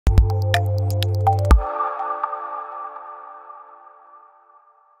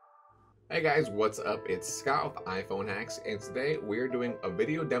Hey guys, what's up? It's Scott with iPhone Hacks, and today we're doing a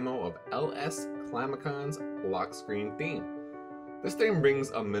video demo of LS Climacons lock screen theme. This theme brings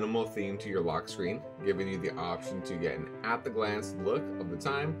a minimal theme to your lock screen, giving you the option to get an at-the-glance look of the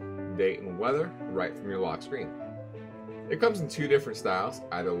time, date, and weather right from your lock screen. It comes in two different styles,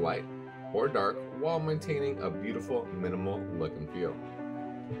 either light or dark, while maintaining a beautiful minimal look and feel.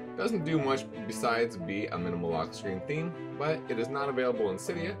 Doesn't do much besides be a minimal lock screen theme, but it is not available in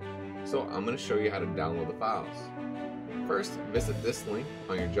Cydia, so I'm going to show you how to download the files. First, visit this link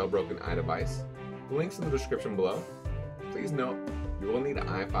on your jailbroken iDevice. The link's in the description below. Please note, you will need an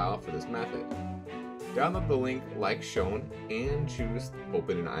iFile for this method. Download the link like shown and choose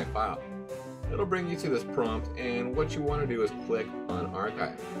Open an iFile. It'll bring you to this prompt, and what you want to do is click on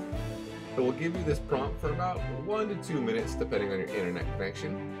Archive. It will give you this prompt for about 1 to 2 minutes depending on your internet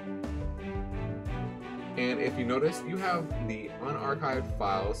connection. And if you notice, you have the unarchived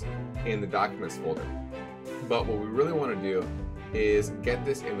files in the Documents folder. But what we really want to do is get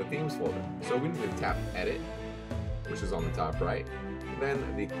this in the Themes folder. So we need to tap Edit, which is on the top right, then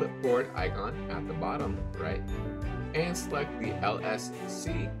the clipboard icon at the bottom right, and select the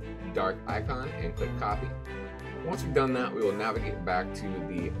LSC dark icon and click Copy. Once we've done that, we will navigate back to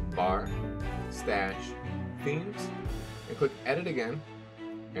the Bar, Stash, Themes, and click Edit again,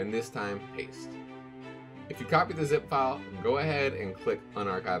 and this time Paste. If you copy the zip file, go ahead and click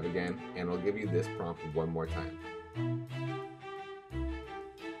Unarchive again, and it'll give you this prompt one more time.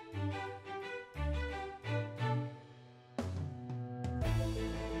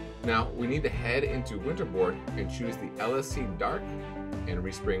 Now, we need to head into Winterboard and choose the LSC Dark and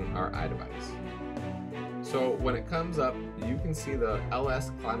respring our iDevice. So when it comes up, you can see the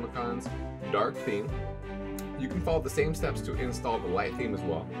LS Climacons Dark theme. You can follow the same steps to install the light theme as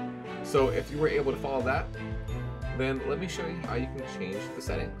well. So if you were able to follow that, then let me show you how you can change the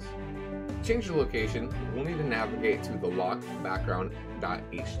settings. To change the location, we'll need to navigate to the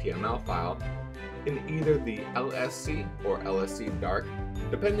lockbackground.html file in either the LSC or LSC Dark,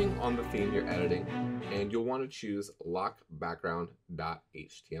 depending on the theme you're editing, and you'll want to choose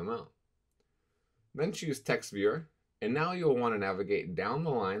lockbackground.html. Then choose Text Viewer, and now you'll want to navigate down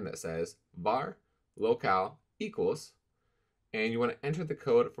the line that says var locale equals, and you want to enter the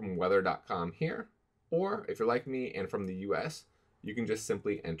code from weather.com here, or if you're like me and from the US, you can just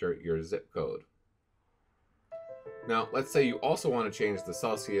simply enter your zip code. Now, let's say you also want to change the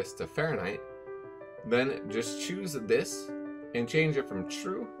Celsius to Fahrenheit, then just choose this and change it from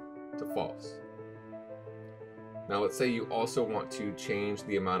true to false. Now, let's say you also want to change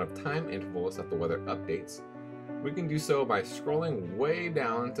the amount of time intervals that the weather updates. We can do so by scrolling way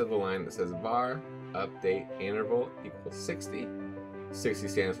down to the line that says var update interval equals 60. 60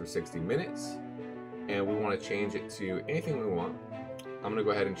 stands for 60 minutes, and we want to change it to anything we want. I'm going to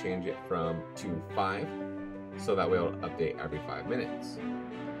go ahead and change it to 5, so that way it'll update every 5 minutes.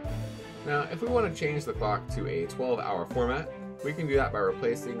 Now, if we want to change the clock to a 12-hour format, we can do that by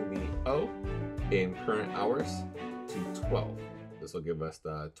replacing the O in current hours to 12. This will give us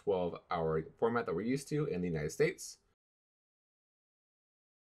the 12-hour format that we're used to in the United States.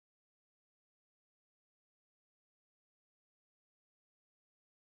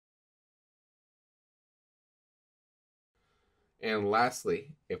 And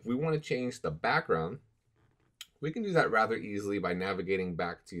lastly, if we want to change the background, we can do that rather easily by navigating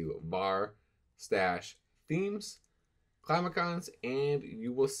back to var stash themes, Climacons, and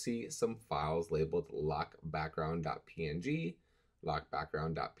you will see some files labeled lockbackground.png,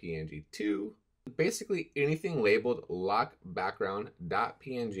 lockbackground.png2. Basically anything labeled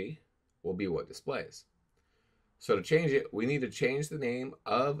lockbackground.png will be what displays. So to change it, we need to change the name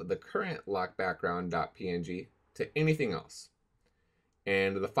of the current lockbackground.png to anything else,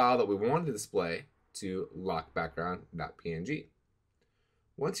 and the file that we want to display to lockbackground.png.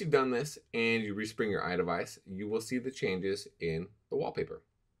 Once you've done this and you respring your iDevice, you will see the changes in the wallpaper.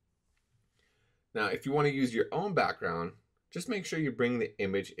 Now, if you want to use your own background, just make sure you bring the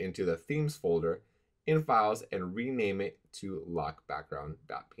image into the Themes folder in Files and rename it to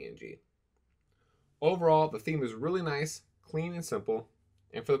lockbackground.png. Overall, the theme is really nice, clean, and simple,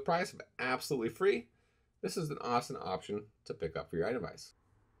 and for the price of absolutely free, this is an awesome option to pick up for your iDevice.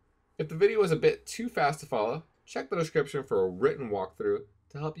 If the video is a bit too fast to follow, check the description for a written walkthrough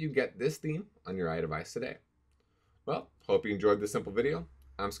to help you get this theme on your iDevice today. Well, hope you enjoyed this simple video.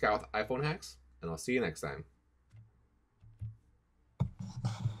 I'm Scott with iPhone Hacks, and I'll see you next time.